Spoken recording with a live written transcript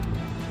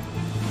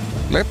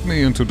Let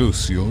me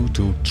introduce you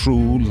to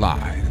True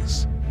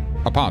Lies,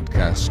 a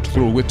podcast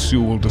through which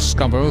you will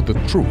discover the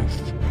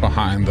truth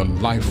behind a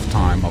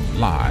lifetime of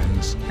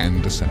lies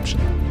and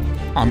deception.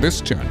 On this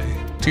journey,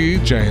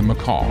 T.J.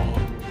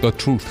 McCall, the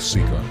truth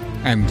seeker,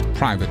 and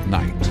Private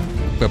Knight,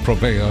 the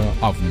purveyor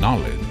of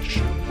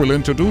knowledge, will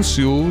introduce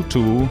you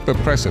to the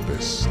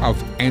precipice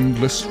of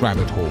endless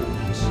rabbit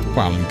holes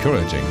while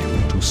encouraging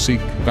you to seek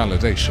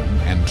validation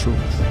and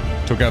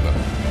truth. Together,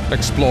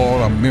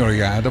 explore a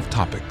myriad of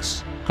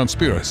topics,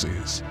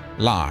 conspiracies,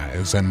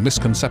 lies, and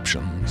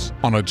misconceptions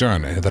on a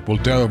journey that will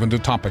delve into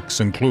topics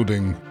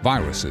including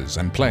viruses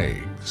and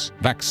plagues,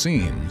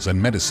 vaccines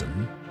and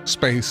medicine,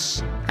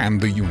 space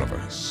and the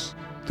universe,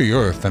 the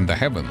earth and the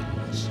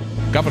heavens,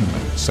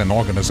 governments and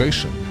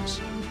organizations,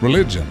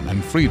 religion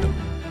and freedom,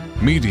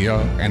 media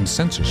and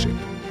censorship,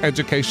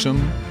 education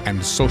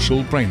and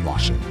social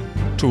brainwashing,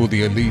 to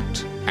the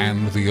elite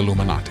and the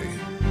Illuminati.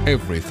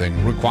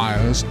 Everything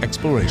requires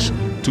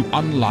exploration to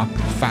unlock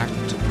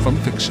fact from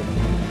fiction,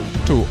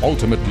 to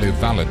ultimately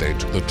validate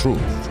the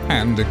truth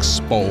and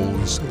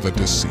expose the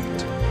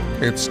deceit.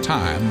 It's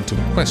time to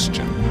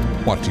question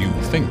what you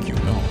think you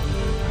know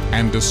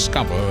and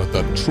discover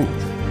the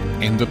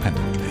truth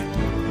independently.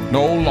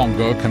 No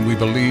longer can we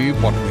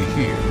believe what we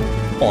hear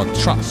or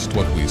trust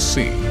what we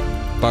see,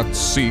 but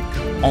seek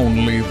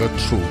only the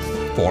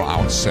truth for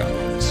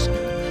ourselves.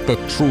 The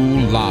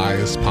True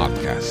Lies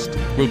podcast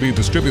will be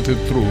distributed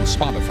through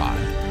Spotify,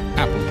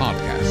 Apple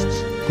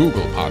Podcasts,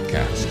 Google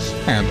Podcasts,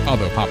 and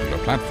other popular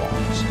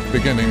platforms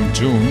beginning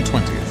June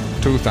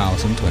 20th,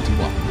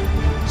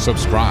 2021.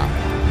 Subscribe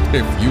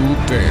if you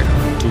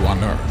dare to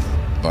unearth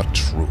the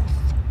truth.